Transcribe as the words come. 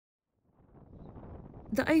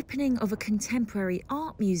The opening of a contemporary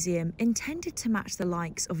art museum intended to match the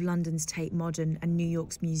likes of London's Tate Modern and New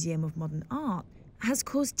York's Museum of Modern Art has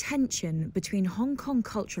caused tension between Hong Kong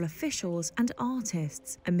cultural officials and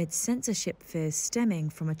artists amid censorship fears stemming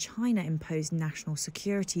from a China-imposed national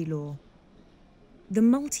security law. The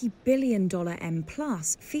multi-billion-dollar M+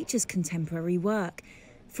 features contemporary work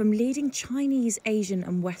from leading Chinese, Asian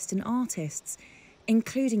and Western artists,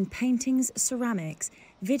 including paintings, ceramics,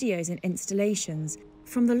 videos and installations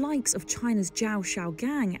from the likes of China's Zhao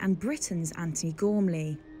Xiaogang and Britain's Anthony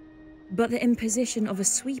Gormley. But the imposition of a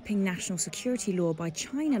sweeping national security law by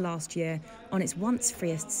China last year on its once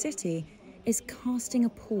freest city is casting a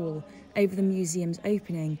pall over the museum's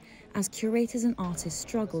opening as curators and artists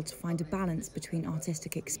struggle to find a balance between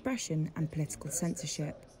artistic expression and political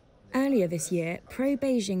censorship. Earlier this year,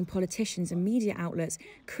 pro-Beijing politicians and media outlets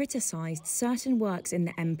criticised certain works in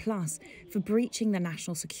the M+ for breaching the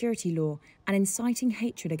national security law and inciting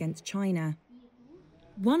hatred against China.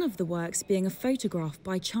 One of the works being a photograph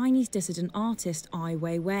by Chinese dissident artist Ai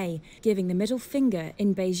Weiwei giving the middle finger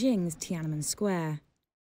in Beijing's Tiananmen Square.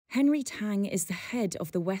 Henry Tang is the head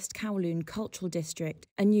of the West Kowloon Cultural District,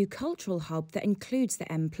 a new cultural hub that includes the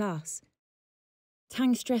M+.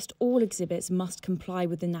 Tang stressed all exhibits must comply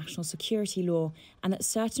with the national security law and that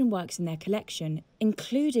certain works in their collection,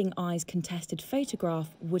 including Ai's contested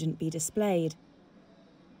photograph, wouldn't be displayed.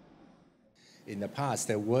 In the past,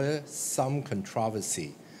 there were some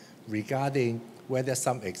controversy regarding whether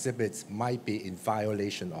some exhibits might be in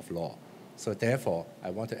violation of law. So therefore,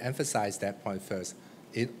 I want to emphasize that point first.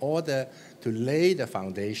 In order to lay the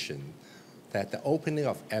foundation that the opening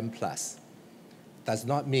of M+ does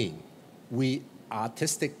not mean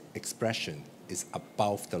artistic expression is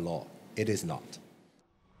above the law. It is not.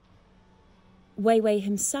 Weiwei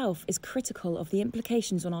himself is critical of the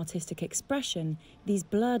implications on artistic expression these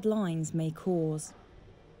blurred lines may cause.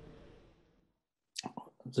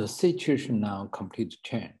 The situation now completely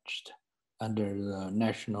changed. Under the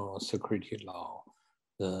national security law,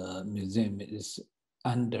 the museum is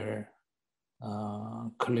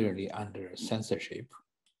clearly under censorship.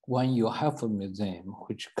 When you have a museum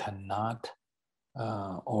which cannot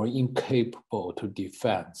or incapable to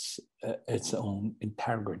defend its own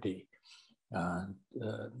integrity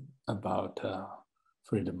about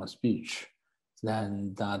freedom of speech,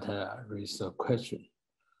 then that raises a question.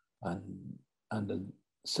 And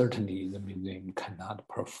certainly the museum cannot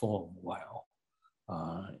perform well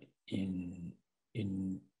in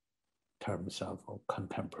terms of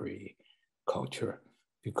contemporary culture,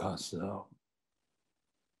 because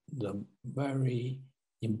the very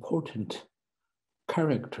important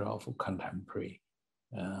character of contemporary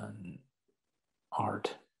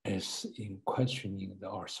art is in questioning the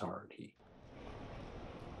authority.